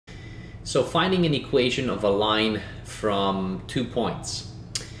So finding an equation of a line from 2 points.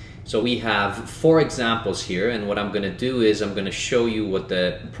 So we have 4 examples here, and what I'm going to do is I'm going to show you what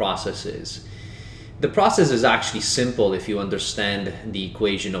the process is. The process is actually simple if you understand the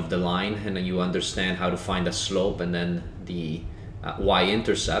equation of the line and then you understand how to find a slope and then the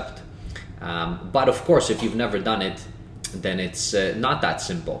y-intercept. But of course, if you've never done it, then it's not that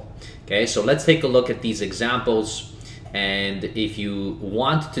simple. Okay, so let's take a look at these examples. And if you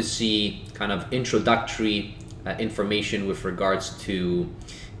want to see kind of introductory information with regards to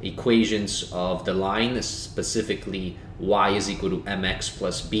equations of the line, specifically y is equal to mx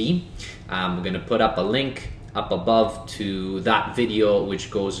plus b, I'm going to put up a link up above to that video, which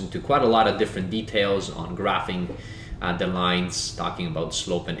goes into quite a lot of different details on graphing the lines, talking about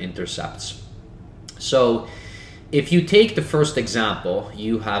slope and intercepts. So if you take the first example,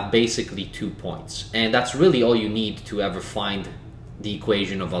 you have basically 2 points, and that's really all you need to ever find the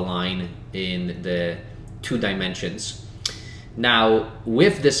equation of a line in the 2 dimensions. Now,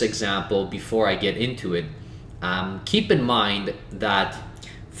 with this example, before I get into it, keep in mind that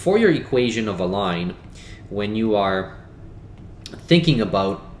for your equation of a line, when you are thinking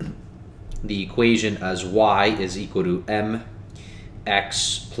about the equation as y is equal to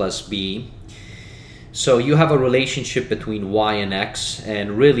mx plus b, so you have a relationship between y and x,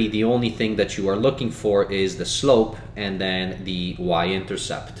 and really the only thing that you are looking for is the slope and then the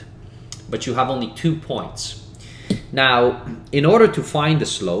y-intercept. But you have only 2 points. Now, in order to find the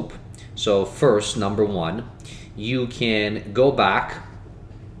slope, so first, number 1, you can go back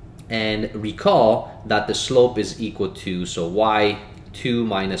and recall that the slope is equal to, so y2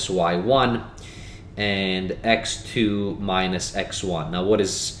 minus y1 and x2 minus x1. Now what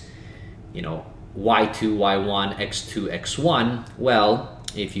is, y2, y1, x2, x1? Well,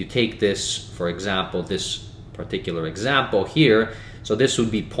 if you take this, for example, this particular example here, so this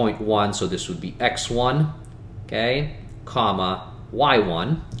would be 0.1, so this would be x1, okay, comma,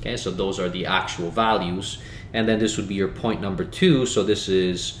 y1, okay, so those are the actual values, and then this would be your point number 2, so this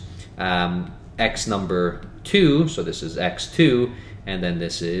is x number 2, so this is x2, and then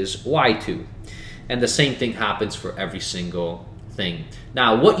this is y2. And the same thing happens for every single thing.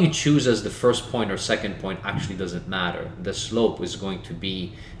 Now, what you choose as the first point or second point actually doesn't matter. The slope is going to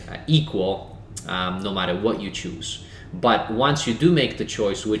be equal no matter what you choose. But once you do make the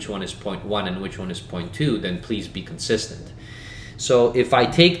choice which one is 0.1 and which one is 0.2, then please be consistent. So if I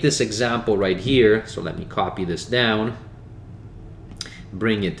take this example right here, so let me copy this down,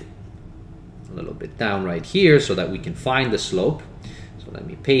 bring it a little bit down right here so that we can find the slope. So let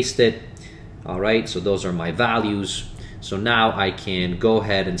me paste it. All right, so those are my values. So now I can go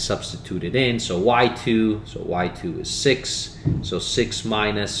ahead and substitute it in. So y2, so y2 is 6, so 6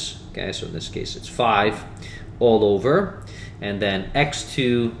 minus, okay, so in this case it's 5, all over, and then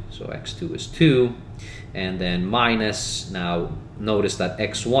x2, so x2 is 2, and then minus, now notice that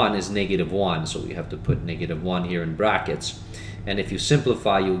x1 is -1, so we have to put -1 here in brackets, and if you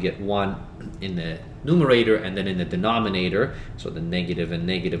simplify, you'll get 1 in the numerator and then in the denominator, so the negative and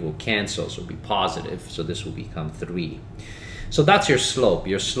negative will cancel, so it'll be positive, so this will become 3. So that's your slope.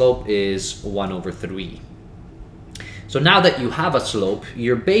 Your slope is 1 over 3. So now that you have a slope,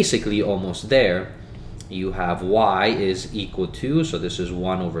 you're basically almost there. You have y is equal to, so this is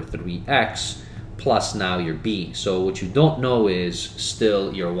 1 over 3x, plus now your b. So what you don't know is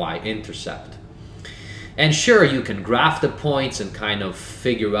still your y-intercept. And sure, you can graph the points and kind of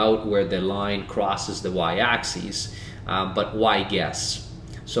figure out where the line crosses the y-axis, but why guess?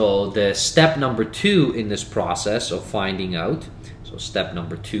 So the step number 2 in this process of finding out, so step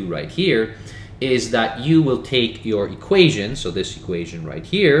number 2 right here, is that you will take your equation, so this equation right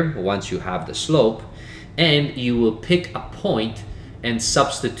here, once you have the slope, and you will pick a point and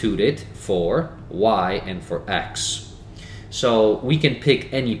substitute it for y and for x. So we can pick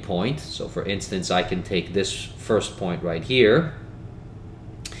any point. So for instance, I can take this first point right here.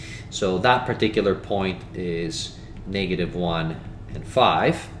 So that particular point is -1 and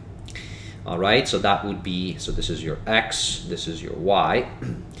 5. All right, so that would be, so this is your x, this is your y.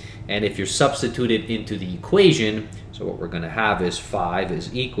 And if you're substituted into the equation, so what we're going to have is 5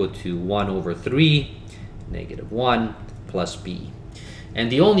 is equal to 1 over 3, -1, plus b. And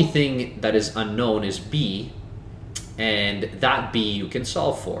the only thing that is unknown is b, and that b you can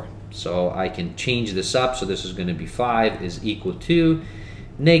solve for. So I can change this up, so this is going to be 5 is equal to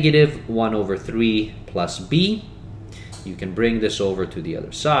 -1 over 3 plus b. You can bring this over to the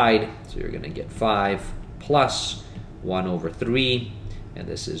other side, so you're going to get 5 plus 1 over 3, and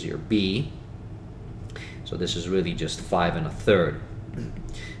this is your b. So this is really just 5 1/3.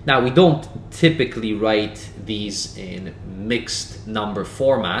 Now, we don't typically write these in mixed number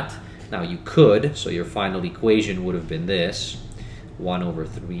format, Now you could, so your final equation would have been this, 1 over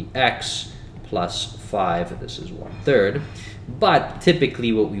 3x plus 5, this is 1/3. But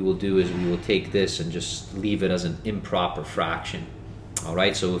typically what we will do is we will take this and just leave it as an improper fraction. All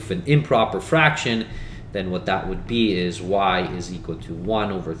right, so if an improper fraction, then what that would be is y is equal to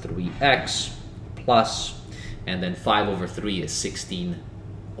 1 over 3x plus, and then 5 over 3 is 16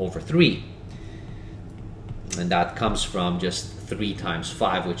 over 3. And that comes from just 3 times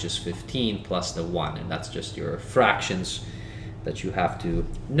 5, which is 15, plus the 1. And that's just your fractions that you have to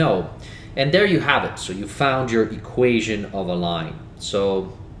know. And there you have it. So you found your equation of a line.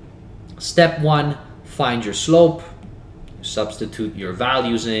 So step 1, find your slope. Substitute your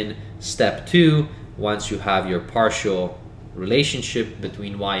values in. Step 2, once you have your partial relationship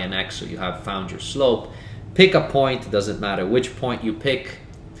between y and x, so you have found your slope, pick a point. It doesn't matter which point you pick.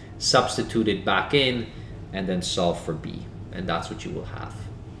 Substitute it back in, and then solve for b. And that's what you will have.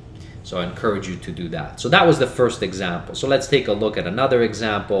 So I encourage you to do that. So that was the first example. So let's take a look at another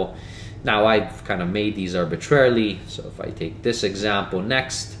example. Now I've kind of made these arbitrarily. So if I take this example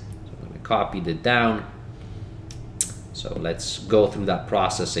next, so I'm going to copy it down. So let's go through that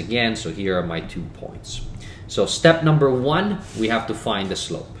process again. So here are my 2 points. So step number 1, we have to find the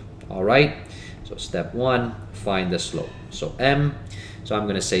slope. All right. So step 1, find the slope. So m, so I'm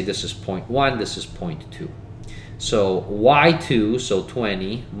going to say this is 0.1, this is 0.2. So y2, so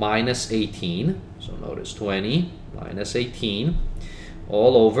 20 minus 18. So notice 20 minus 18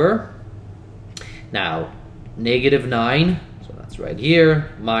 all over. Now -9, so that's right here,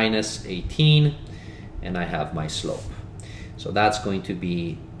 minus 18, and I have my slope. So that's going to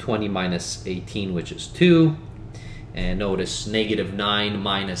be 20 minus 18, which is 2. And notice -9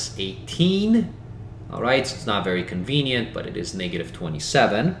 minus 18. All right, so it's not very convenient, but it is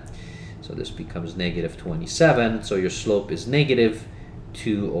 -27. So this becomes -27. So your slope is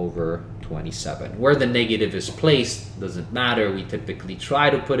 -2 over 27. Where the negative is placed doesn't matter. We typically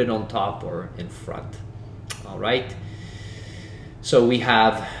try to put it on top or in front. All right. So we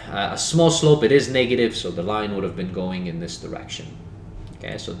have a small slope. It is negative, so the line would have been going in this direction.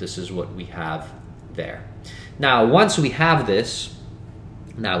 Okay, so this is what we have there. Now, once we have this,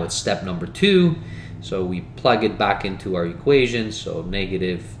 now it's step number 2. So we plug it back into our equation. So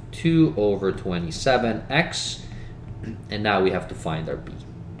 -2 over 27x. And now we have to find our b.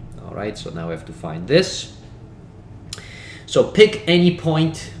 All right, so now we have to find this. So pick any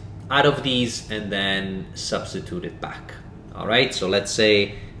point out of these and then substitute it back. All right, so let's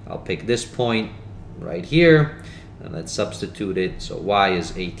say I'll pick this point right here, and let's substitute it. So y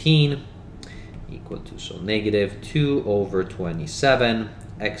is 18 equal to, so -2 over 27.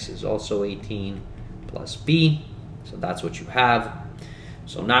 X is also 18 plus b. So that's what you have.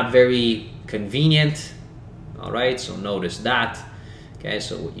 So not very convenient. All right, so notice that. Okay,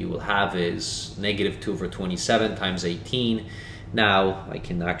 so what you will have is -2 over 27 times 18. Now I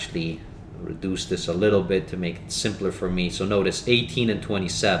can actually reduce this a little bit to make it simpler for me. So notice 18 and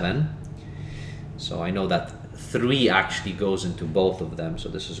 27. So I know that 3 actually goes into both of them. So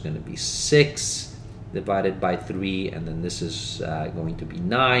this is going to be 6 divided by 3, and then this is going to be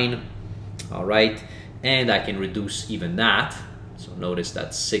 9. All right, and I can reduce even that. So notice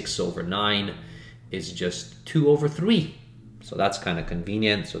that 6 over 9 is just 2 over 3. So that's kind of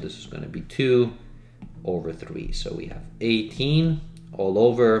convenient. So this is going to be 2 over 3. So we have 18 all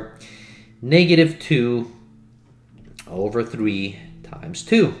over -2 over 3 times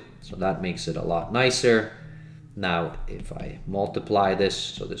 2. So that makes it a lot nicer. Now, if I multiply this,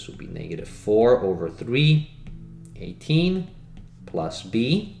 so this will be -4 over 3, 18 plus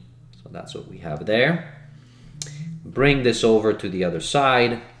b. So that's what we have there. Bring this over to the other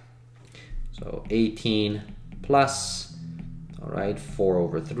side. So 18 plus, all right, 4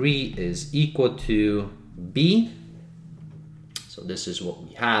 over 3 is equal to b. So this is what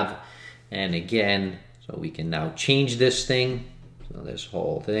we have. And again, so we can now change this thing, so this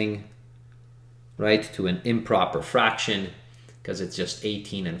whole thing, right, to an improper fraction, because it's just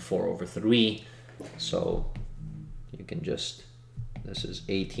 18 and 4 over 3. So you can just, this is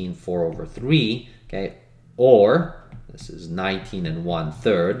 18, 4 over 3, okay, or this is 19 and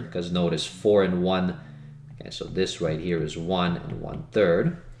 1/3, because notice 4 and 1, okay, so this right here is 1 and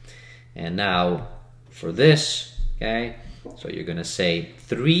 1/3. And now for this, okay, so you're going to say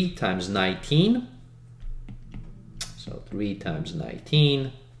 3 times 19. So 3 times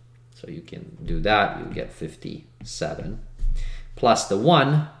 19. So you can do that. You get 57. Plus the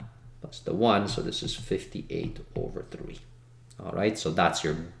 1. Plus the 1. So this is 58 over 3. All right. So that's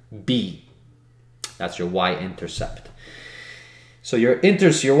your B. That's your y-intercept. So your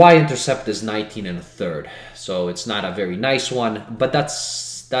y-intercept is 19 and 1/3. So it's not a very nice one, but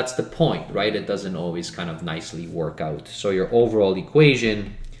that's that's the point, right? It doesn't always kind of nicely work out. So your overall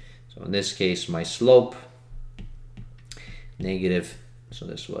equation, so in this case, my slope, negative, so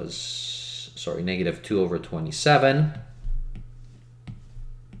this was, sorry, negative 2 over 27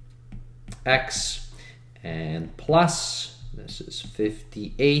 x, and plus, this is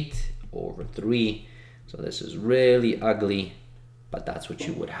 58 over 3. So this is really ugly, but that's what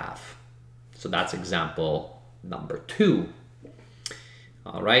you would have. So that's example number 2.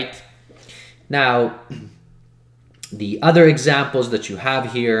 All right. Now, the other examples that you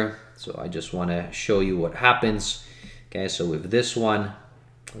have here, so I just want to show you what happens. Okay, so with this one,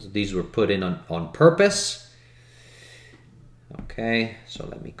 these were put in on purpose. Okay, so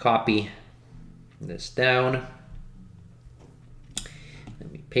let me copy this down.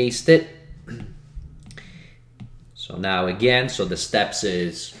 Let me paste it. So now again, so the steps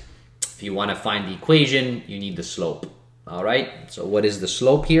is, if you want to find the equation, you need the slope. All right, so what is the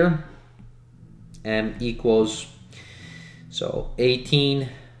slope here? M equals, so 18,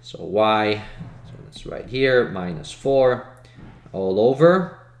 so y, so that's right here, minus 4 all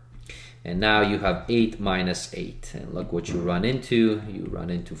over. And now you have 8 minus 8. And look what you run into. You run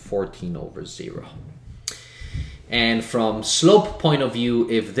into 14 over 0. And from slope point of view,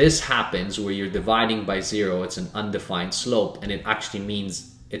 if this happens where you're dividing by 0, it's an undefined slope, and it actually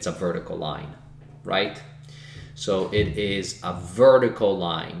means it's a vertical line, right? So it is a vertical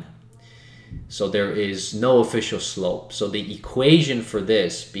line. So there is no official slope. So the equation for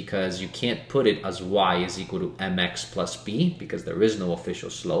this, because you can't put it as y is equal to mx plus b, because there is no official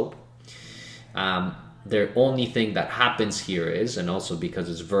slope. The only thing that happens here is, and also because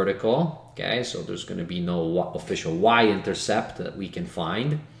it's vertical, okay, so there's going to be no official y-intercept that we can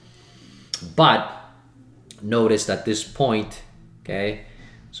find. But notice that this point, okay,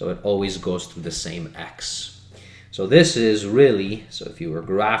 so it always goes through the same x. So this is really, so if you were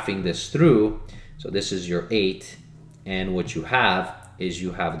graphing this through, so this is your 8, and what you have is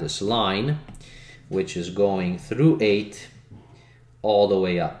you have this line, which is going through 8 all the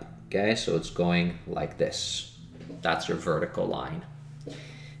way up. Okay, so it's going like this. That's your vertical line.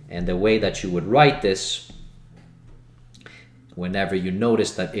 And the way that you would write this, whenever you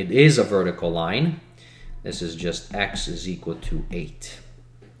notice that it is a vertical line, this is just x is equal to 8.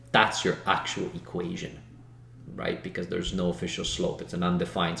 That's your actual equation, right? Because there's no official slope. It's an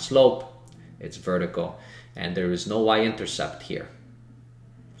undefined slope. It's vertical. And there is no y-intercept here.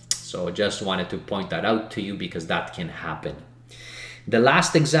 So I just wanted to point that out to you because that can happen. The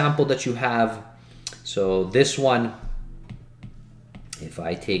last example that you have, so this one, if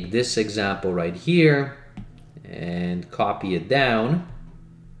I take this example right here and copy it down,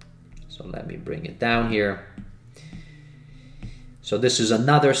 so let me bring it down here. So this is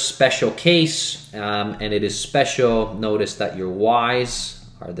another special case, and it is special. Notice that your y's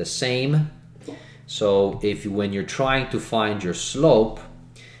are the same. So if you, when you're trying to find your slope,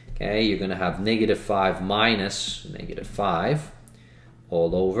 okay, you're going to have -5 minus -5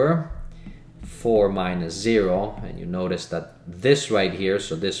 all over 4 minus 0, and you notice that this right here,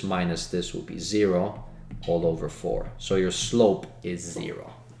 so this minus this will be 0 all over 4. So your slope is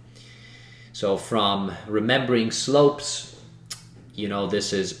 0. So from remembering slopes, you know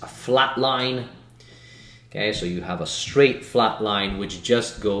this is a flat line. Okay, so you have a straight flat line which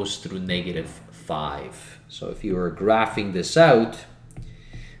just goes through -5. So if you were graphing this out,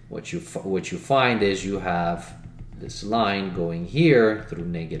 what you find is you have this line going here through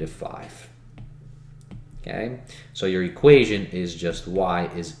 -5. Okay, so your equation is just y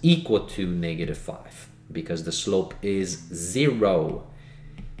is equal to -5 because the slope is 0.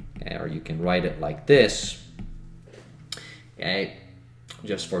 Okay, or you can write it like this, okay,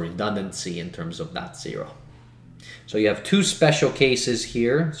 just for redundancy in terms of that 0. So you have two special cases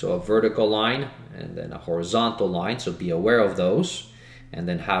here, so a vertical line and then a horizontal line, so be aware of those, and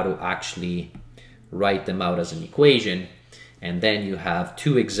then how to actually write them out as an equation. And then you have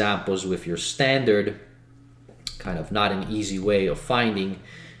two examples with your standard, kind of not an easy way of finding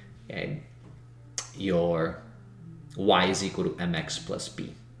your y is equal to mx plus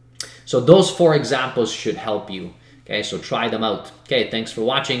b. So those 4 examples should help you. Okay, so try them out. Okay, thanks for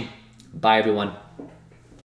watching. Bye everyone.